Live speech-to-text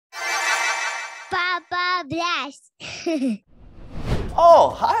Baba Blast. Oh,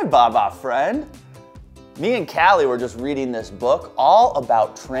 hi, Baba friend. Me and Callie were just reading this book all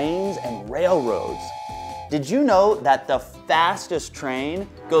about trains and railroads. Did you know that the fastest train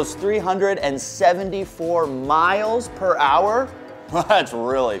goes 374 miles per hour? That's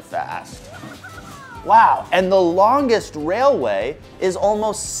really fast. Wow, and the longest railway is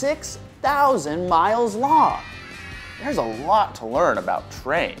almost 6,000 miles long. There's a lot to learn about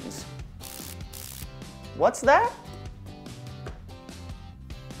trains. What's that?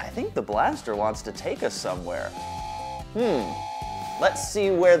 I think the blaster wants to take us somewhere. Let's see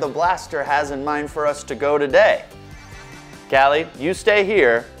where the blaster has in mind for us to go today. Callie, you stay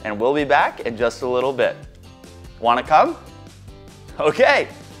here and we'll be back in just a little bit. Wanna come? Okay,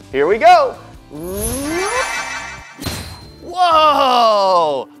 here we go.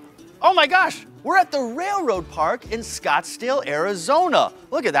 Whoa! Oh my gosh, we're at the railroad park in Scottsdale, Arizona.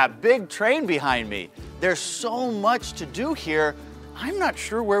 Look at that big train behind me. There's so much to do here. I'm not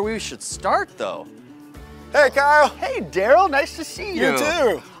sure where we should start though. Hey, Kyle. Hey, Darryl, nice to see you. You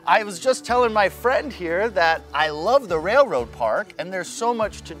too. I was just telling my friend here that I love the railroad park and there's so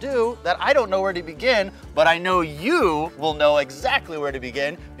much to do that I don't know where to begin, but I know you will know exactly where to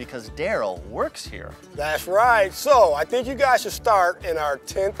begin because Darryl works here. That's right. So I think you guys should start in our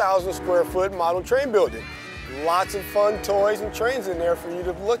 10,000 square foot model train building. Lots of fun toys and trains in there for you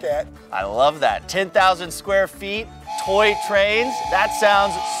to look at. I love that. 10,000 square feet, toy trains. That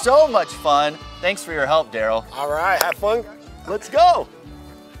sounds so much fun. Thanks for your help, Darryl. All right, have fun. Let's go.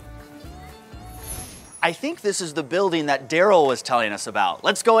 I think this is the building that Darryl was telling us about.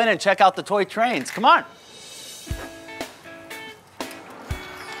 Let's go in and check out the toy trains. Come on.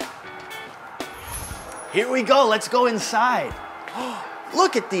 Here we go. Let's go inside.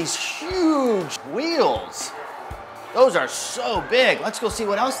 Look at these huge wheels. Those are so big. Let's go see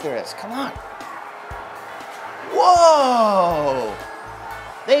what else there is. Come on. Whoa!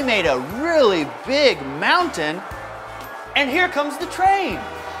 They made a really big mountain, and here comes the train.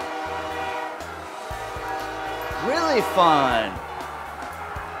 Really fun.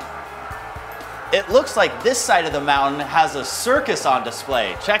 It looks like this side of the mountain has a circus on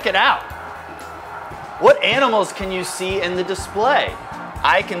display. Check it out. What animals can you see in the display?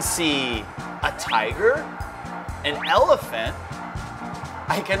 I can see a tiger, an elephant.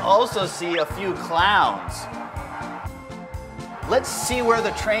 I can also see a few clowns. Let's see where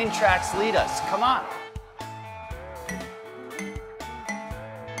the train tracks lead us. Come on.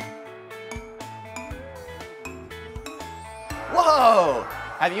 Whoa!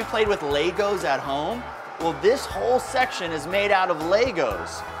 Have you played with Legos at home? Well, this whole section is made out of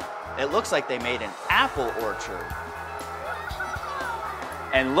Legos. It looks like they made an apple orchard.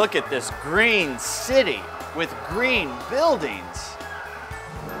 And look at this green city with green buildings.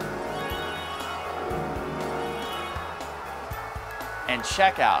 And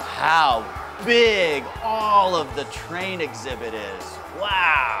check out how big all of the train exhibit is.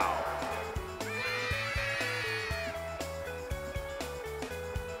 Wow!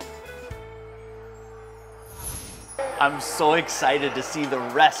 I'm so excited to see the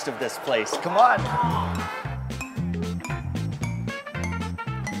rest of this place. Come on.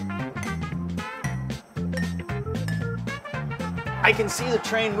 I can see the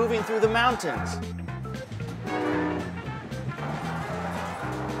train moving through the mountains.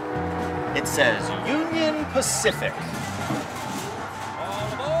 It says Union Pacific.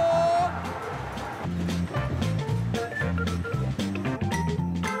 All aboard!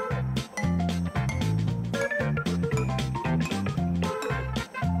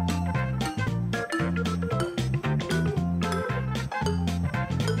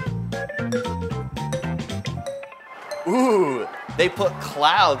 Ooh, they put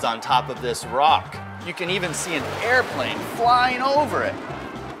clouds on top of this rock. You can even see an airplane flying over it.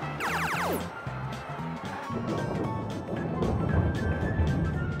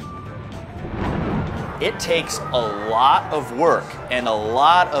 It takes a lot of work and a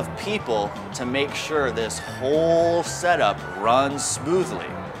lot of people to make sure this whole setup runs smoothly.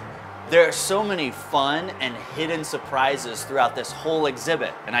 There are so many fun and hidden surprises throughout this whole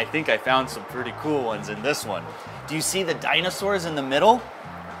exhibit, and I think I found some pretty cool ones in this one. Do you see the dinosaurs in the middle?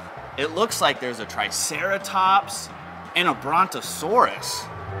 It looks like there's a Triceratops and a Brontosaurus.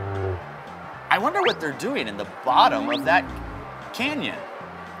 I wonder what they're doing in the bottom of that canyon.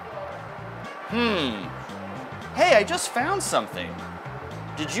 Hey, I just found something.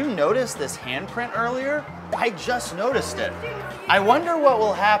 Did you notice this handprint earlier? I just noticed it. I wonder what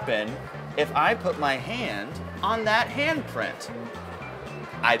will happen if I put my hand on that handprint.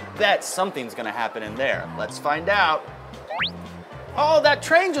 I bet something's gonna happen in there. Let's find out. Oh, that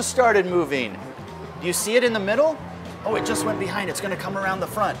train just started moving. Do you see it in the middle? Oh, it just went behind. It's gonna come around the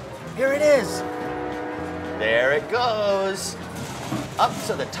front. Here it is. There it goes. Up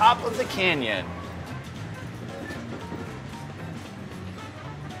to the top of the canyon.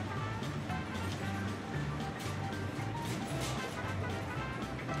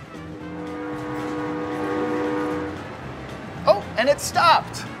 Oh, and it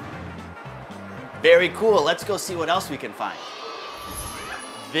stopped. Very cool. Let's go see what else we can find.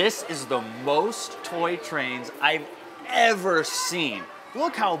 This is the most toy trains I've ever seen.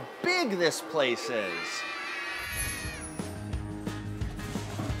 Look how big this place is.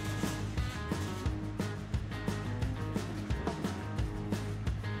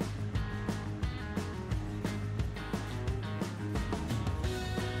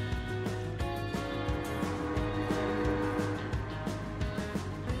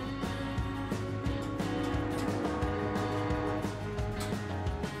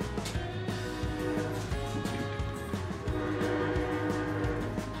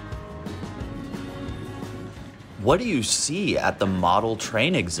 What do you see at the model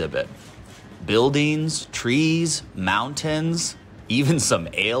train exhibit? Buildings, trees, mountains, even some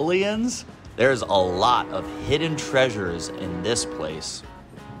aliens? There's a lot of hidden treasures in this place.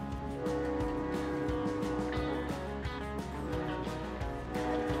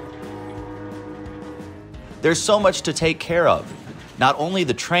 There's so much to take care of. Not only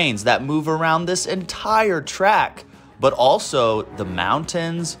the trains that move around this entire track, but also the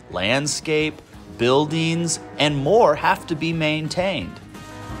mountains, landscape, buildings, and more have to be maintained.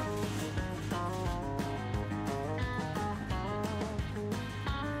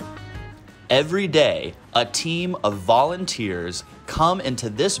 Every day, a team of volunteers come into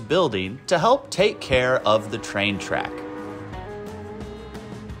this building to help take care of the train track.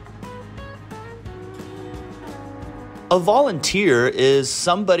 A volunteer is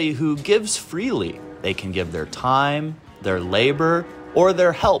somebody who gives freely. They can give their time, their labor, or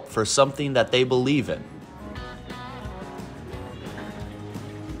their help for something that they believe in.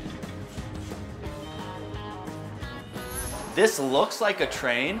 This looks like a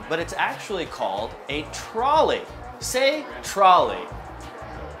train, but it's actually called a trolley. Say trolley.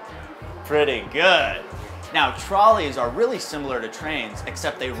 Pretty good. Now, trolleys are really similar to trains,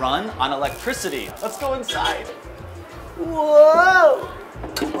 except they run on electricity. Let's go inside. Whoa!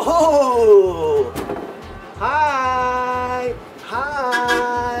 Oh! Hi!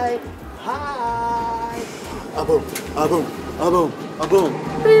 Hi! Hi! A boom! A boom! A boom! A boom!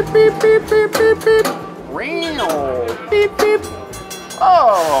 Beep! Beep! Beep! Beep! Beep! Beep! Beep! Beep!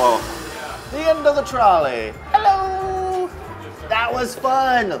 Oh! The end of the trolley. Hello! That was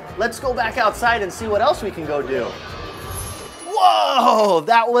fun. Let's go back outside and see what else we can go do. Whoa!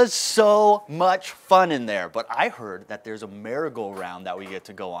 That was so much fun in there. But I heard that there's a merry-go-round that we get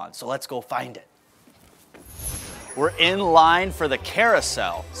to go on. So let's go find it. We're in line for the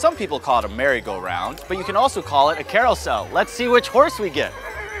carousel. Some people call it a merry-go-round, but you can also call it a carousel. Let's see which horse we get.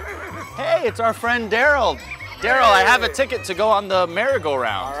 Hey, it's our friend Darryl. Darryl, I have a ticket to go on the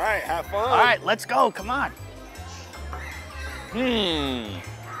merry-go-round. All right, have fun. All right, let's go, come on.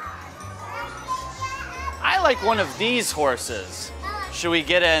 I like one of these horses. Should we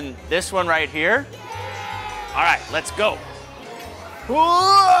get in this one right here? All right, let's go.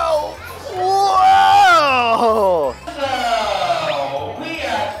 Whoa! Whoa! So, we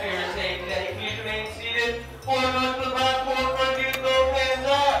ask for your safety that you please remain seated or go to the platform where you go hands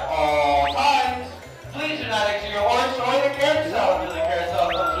at all times. Please do not exit your horse or the carousel until the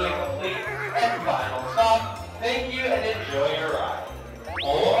carousel comes to a complete and final stop. Thank you and enjoy your ride.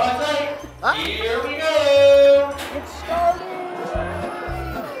 Hold on tight. Here we go. It's starting.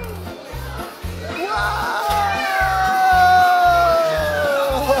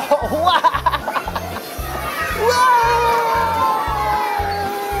 Whoa!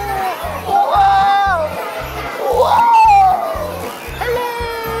 Wow!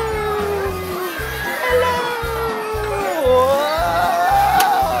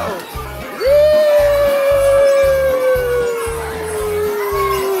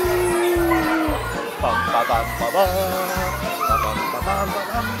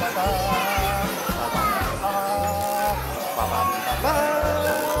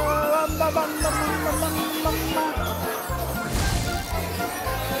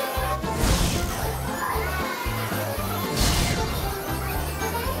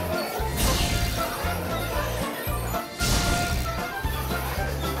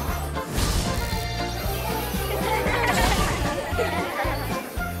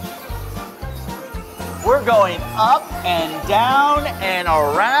 We're going up and down and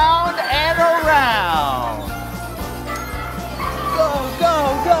around and around. Go,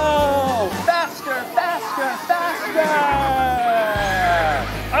 go, go! Faster, faster!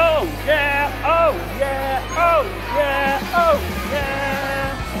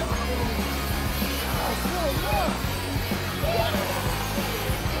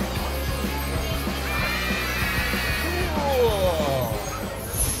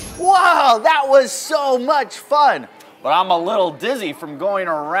 Wow, that was so much fun. But I'm a little dizzy from going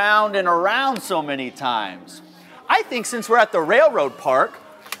around and around so many times. I think since we're at the railroad park,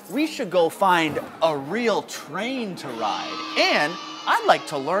 we should go find a real train to ride. And I'd like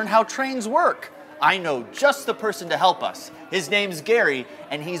to learn how trains work. I know just the person to help us. His name's Gary,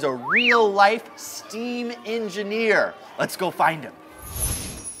 and he's a real-life steam engineer. Let's go find him.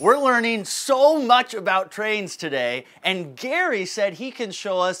 We're learning so much about trains today, and Gary said he can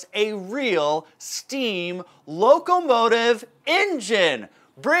show us a real steam locomotive engine.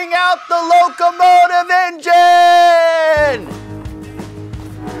 Bring out the locomotive engine!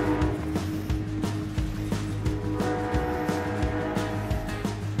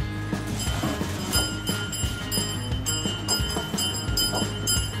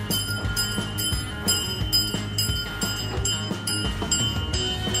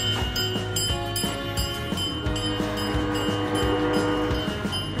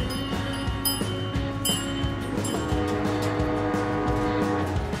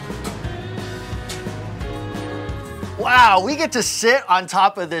 Wow, we get to sit on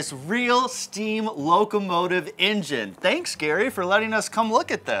top of this real steam locomotive engine. Thanks, Gary, for letting us come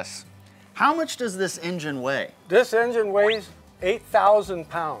look at this. How much does this engine weigh? This engine weighs 8,000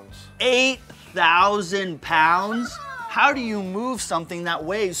 pounds. 8,000 pounds? How do you move something that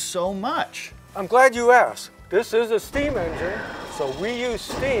weighs so much? I'm glad you asked. This is a steam engine, so we use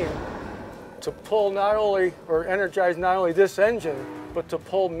steam to pull not only, or energize not only this engine, but to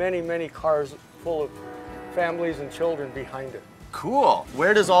pull many, many cars full of families and children behind it. Cool.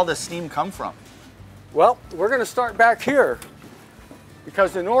 Where does all this steam come from? Well, we're going to start back here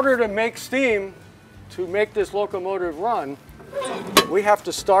because in order to make steam to make this locomotive run, we have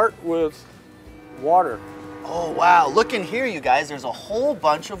to start with water. Oh, wow. Look in here, you guys. There's a whole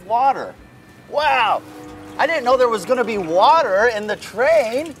bunch of water. Wow. I didn't know there was going to be water in the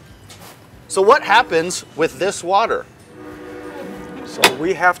train. So what happens with this water? So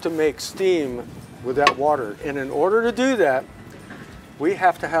we have to make steam with that water. And in order to do that, we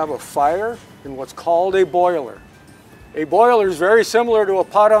have to have a fire in what's called a boiler. A boiler is very similar to a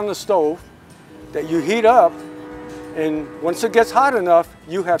pot on the stove that you heat up, and once it gets hot enough,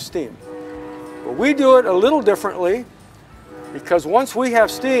 you have steam. But we do it a little differently because once we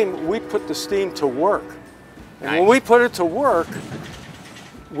have steam, we put the steam to work. And when we put it to work,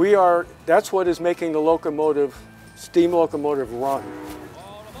 that's what is making the locomotive, steam locomotive run.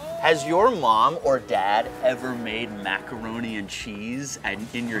 Has your mom or dad ever made macaroni and cheese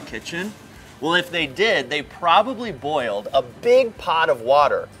in your kitchen? Well, if they did, they probably boiled a big pot of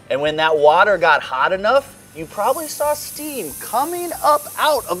water. And when that water got hot enough, you probably saw steam coming up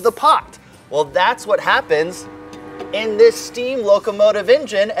out of the pot. Well, that's what happens in this steam locomotive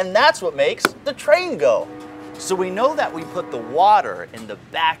engine, and that's what makes the train go. So we know that we put the water in the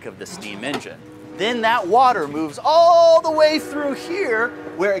back of the steam engine. Then that water moves all the way through here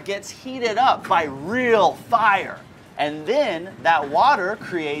where it gets heated up by real fire. And then that water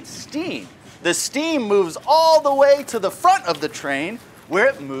creates steam. The steam moves all the way to the front of the train where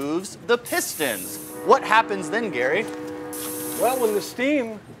it moves the pistons. What happens then, Gary? Well, when the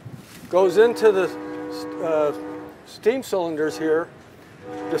steam goes into the steam cylinders here,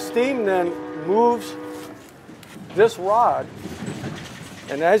 the steam then moves this rod.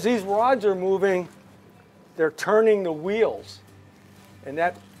 And as these rods are moving, they're turning the wheels. And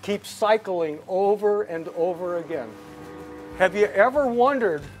that keeps cycling over and over again. Have you ever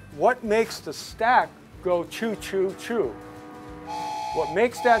wondered what makes the stack go choo-choo-choo? What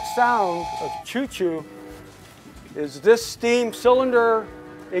makes that sound of choo-choo is this steam cylinder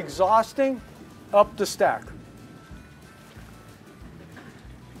exhausting up the stack.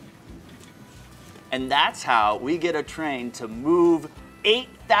 And that's how we get a train to move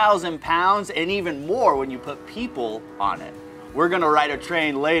 8,000 pounds and even more when you put people on it. We're gonna ride a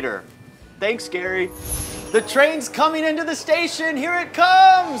train later. Thanks, Gary. The train's coming into the station. Here it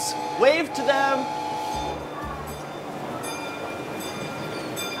comes. Wave to them.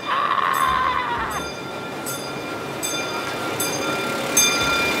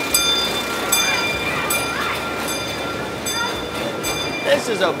 This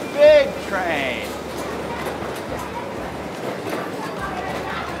is a big train.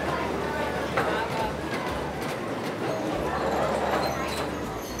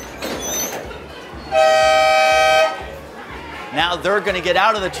 Now they're gonna get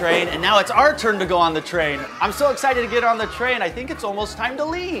out of the train, and now it's our turn to go on the train. I'm so excited to get on the train. I think it's almost time to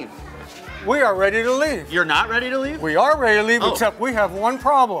leave. We are ready to leave. You're not ready to leave? We are ready to leave, Oh. except we have one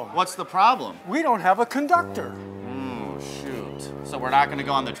problem. What's the problem? We don't have a conductor. Shoot. So we're not gonna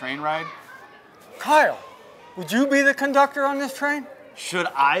go on the train ride? Kyle, would you be the conductor on this train? Should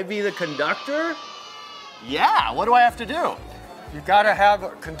I be the conductor? Yeah, what do I have to do? You gotta have a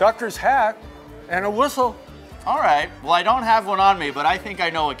conductor's hat and a whistle. All right, well, I don't have one on me, but I think I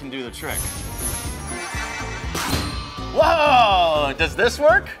know what can do the trick. Whoa, does this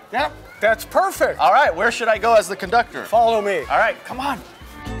work? Yep, that's perfect. All right, where should I go as the conductor? Follow me. All right, come on.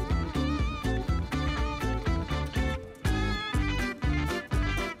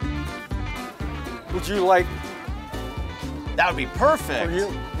 Would you like That would be perfect. for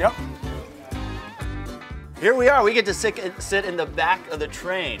you? Yep. Here we are, we get to sit in the back of the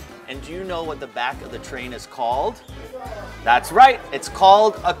train. And do you know what the back of the train is called? That's right, it's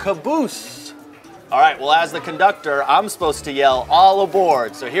called a caboose. All right, well, as the conductor, I'm supposed to yell, all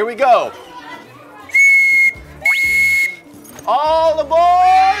aboard. So here we go. All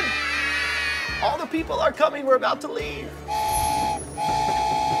aboard! All the people are coming, we're about to leave.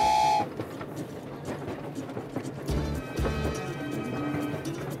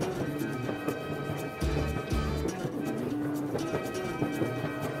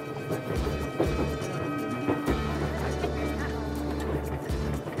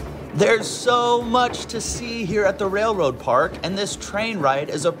 There's so much to see here at the railroad park, and this train ride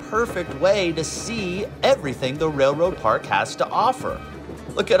is a perfect way to see everything the railroad park has to offer.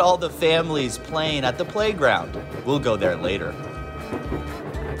 Look at all the families playing at the playground. We'll go there later.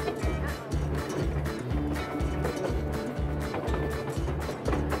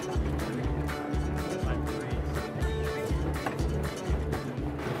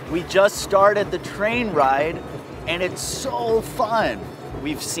 We just started the train ride, and it's so fun.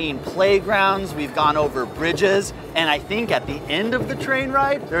 We've seen playgrounds, we've gone over bridges, and I think at the end of the train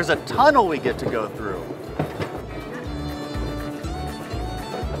ride, there's a tunnel we get to go through.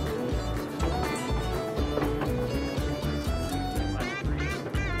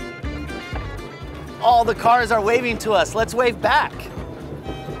 All the cars are waving to us. Let's wave back.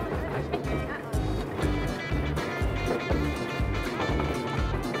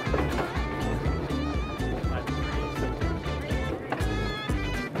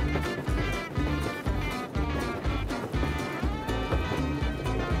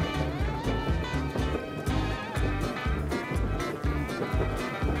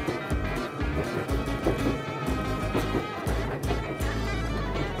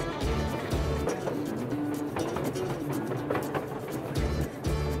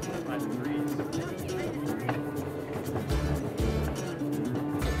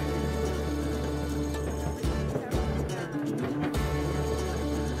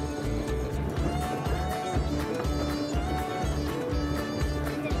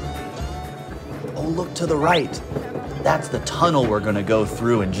 Oh, look to the right. That's the tunnel we're gonna go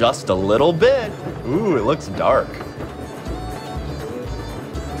through in just a little bit. Ooh, it looks dark.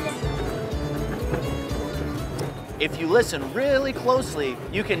 If you listen really closely,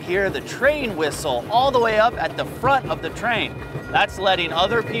 you can hear the train whistle all the way up at the front of the train. That's letting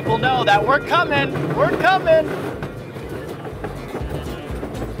other people know that we're coming, we're coming.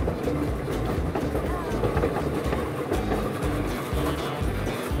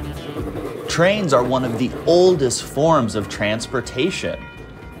 Trains are one of the oldest forms of transportation.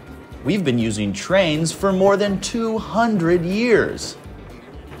 We've been using trains for more than 200 years.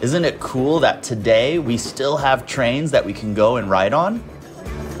 Isn't it cool that today we still have trains that we can go and ride on?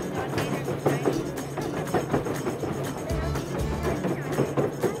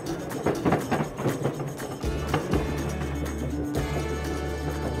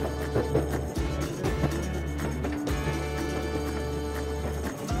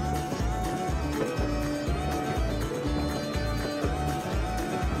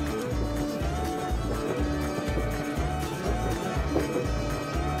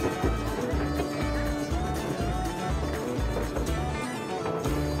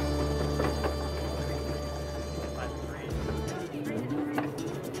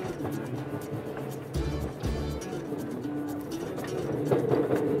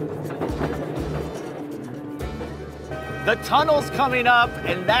 The tunnel's coming up,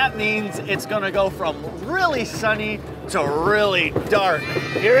 and that means it's gonna go from really sunny to really dark.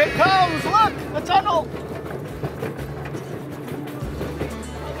 Here it comes, look, the tunnel.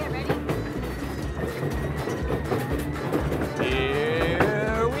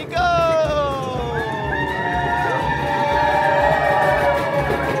 Here we go.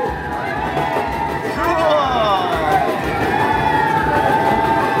 Cool.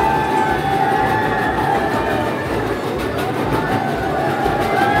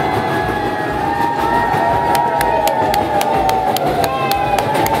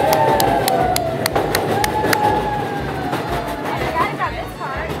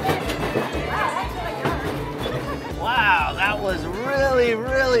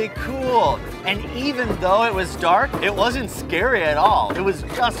 And even though it was dark, it wasn't scary at all. It was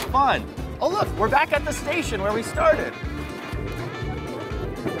just fun. Oh look, we're back at the station where we started.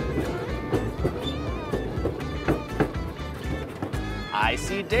 I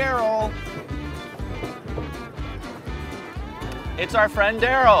see Darryl. It's our friend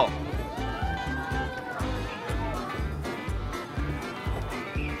Darryl.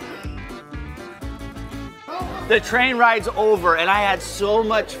 The train ride's over and I had so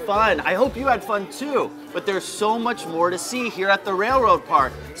much fun. I hope you had fun too, but there's so much more to see here at the railroad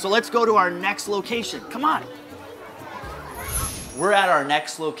park. So let's go to our next location. Come on. We're at our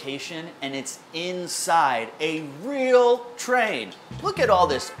next location and it's inside a real train. Look at all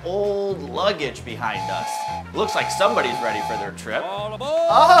this old luggage behind us. Looks like somebody's ready for their trip.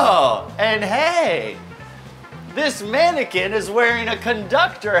 Oh, and hey, this mannequin is wearing a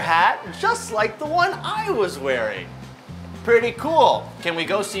conductor hat just like the one I was wearing. Pretty cool. Can we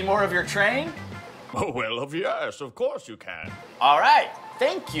go see more of your train? Oh, well, yes, of course you can. All right,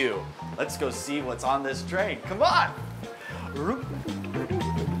 thank you. Let's go see what's on this train. Come on.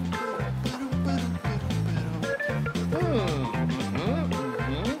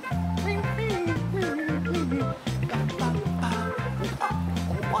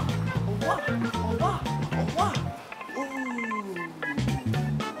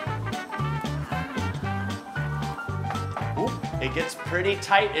 It gets pretty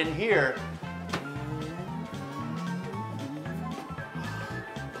tight in here.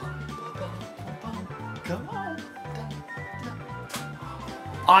 Come on.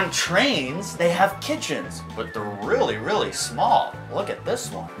 On trains, they have kitchens, but they're really, really small. Look at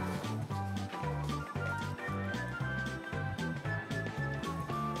this one.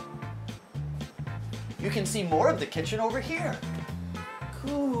 You can see more of the kitchen over here.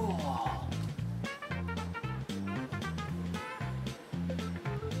 Cool.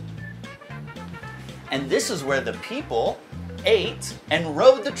 And this is where the people ate and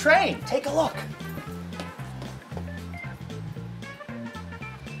rode the train. Take a look.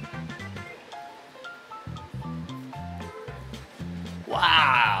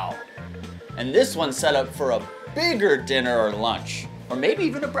 Wow. And this one's set up for a bigger dinner or lunch, or maybe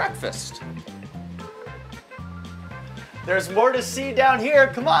even a breakfast. There's more to see down here.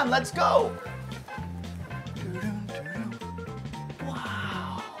 Come on, let's go.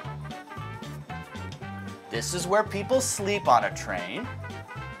 Wow. This is where people sleep on a train.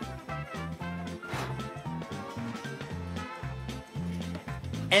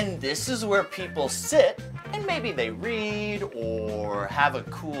 And this is where people sit and maybe they read or have a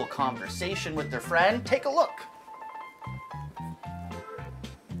cool conversation with their friend. Take a look.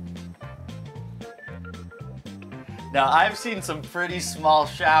 Now, I've seen some pretty small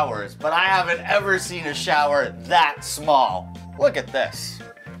showers, but I haven't ever seen a shower that small. Look at this.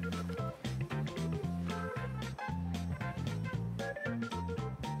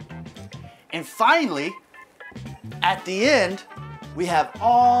 And finally, at the end, we have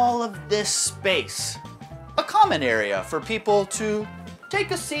all of this space, a common area for people to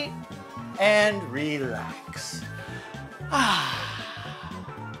take a seat and relax.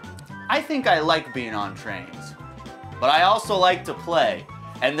 I think I like being on trains, but I also like to play,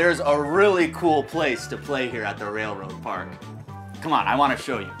 and there's a really cool place to play here at the railroad park. Come on, I want to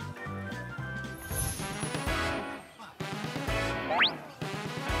show you.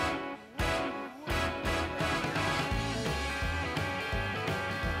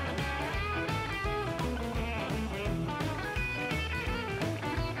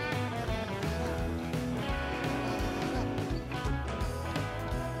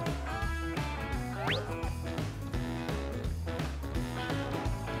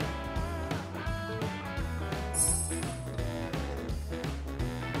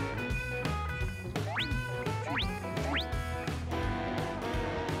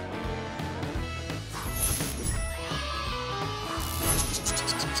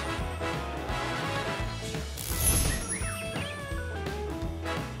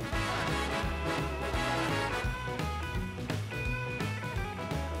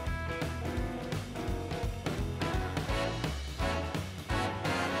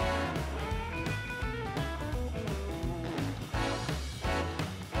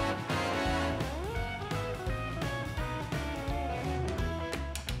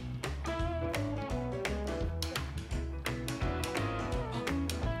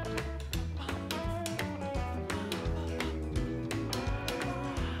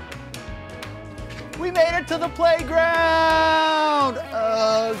 We made it to the playground!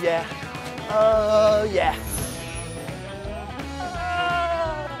 Oh yeah, oh yeah.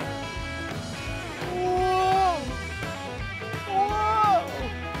 Whoa!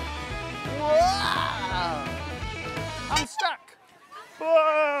 Whoa!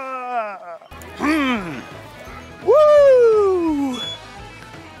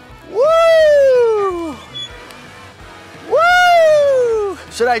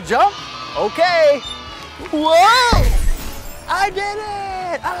 Should I jump? Okay. Whoa! I did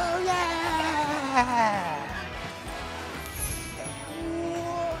it! Oh yeah!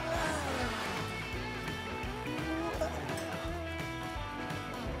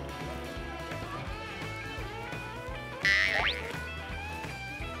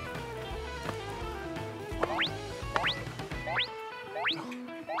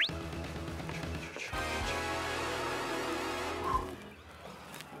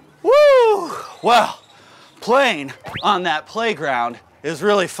 Woo! Well, playing on that playground is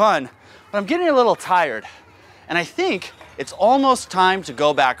really fun, but I'm getting a little tired. And I think it's almost time to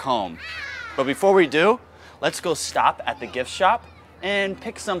go back home. But before we do, let's go stop at the gift shop and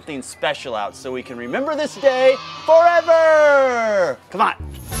pick something special out so we can remember this day forever. Come on.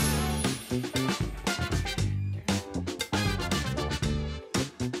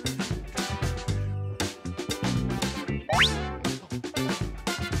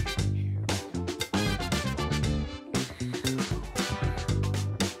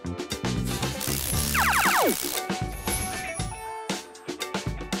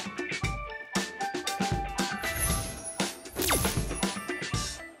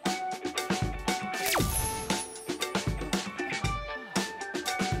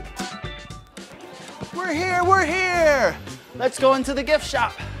 We're here! Let's go into the gift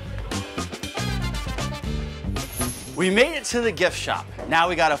shop. We made it to the gift shop. Now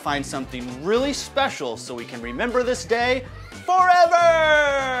we gotta find something really special so we can remember this day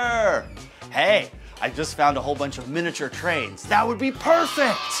forever! Hey, I just found a whole bunch of miniature trains. That would be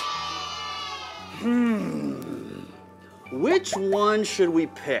perfect! Which one should we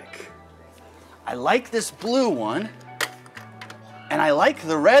pick? I like this blue one, and I like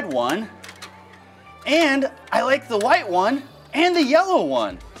the red one, and I like the white one and the yellow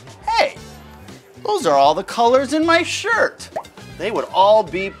one. Hey, those are all the colors in my shirt. They would all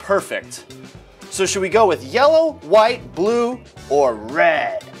be perfect. So should we go with yellow, white, blue, or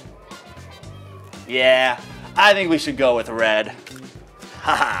red? Yeah, I think we should go with red.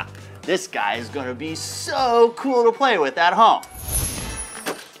 Haha, this guy is gonna be so cool to play with at home.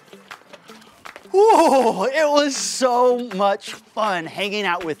 Whoa, it was so much fun hanging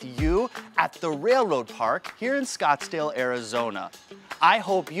out with you at the railroad park here in Scottsdale, Arizona. I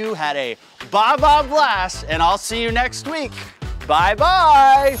hope you had a ba-ba blast, and I'll see you next week.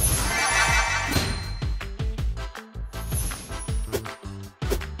 Bye-bye.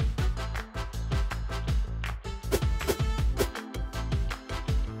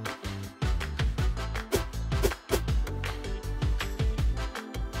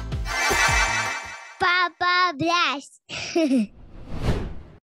 Papa blast.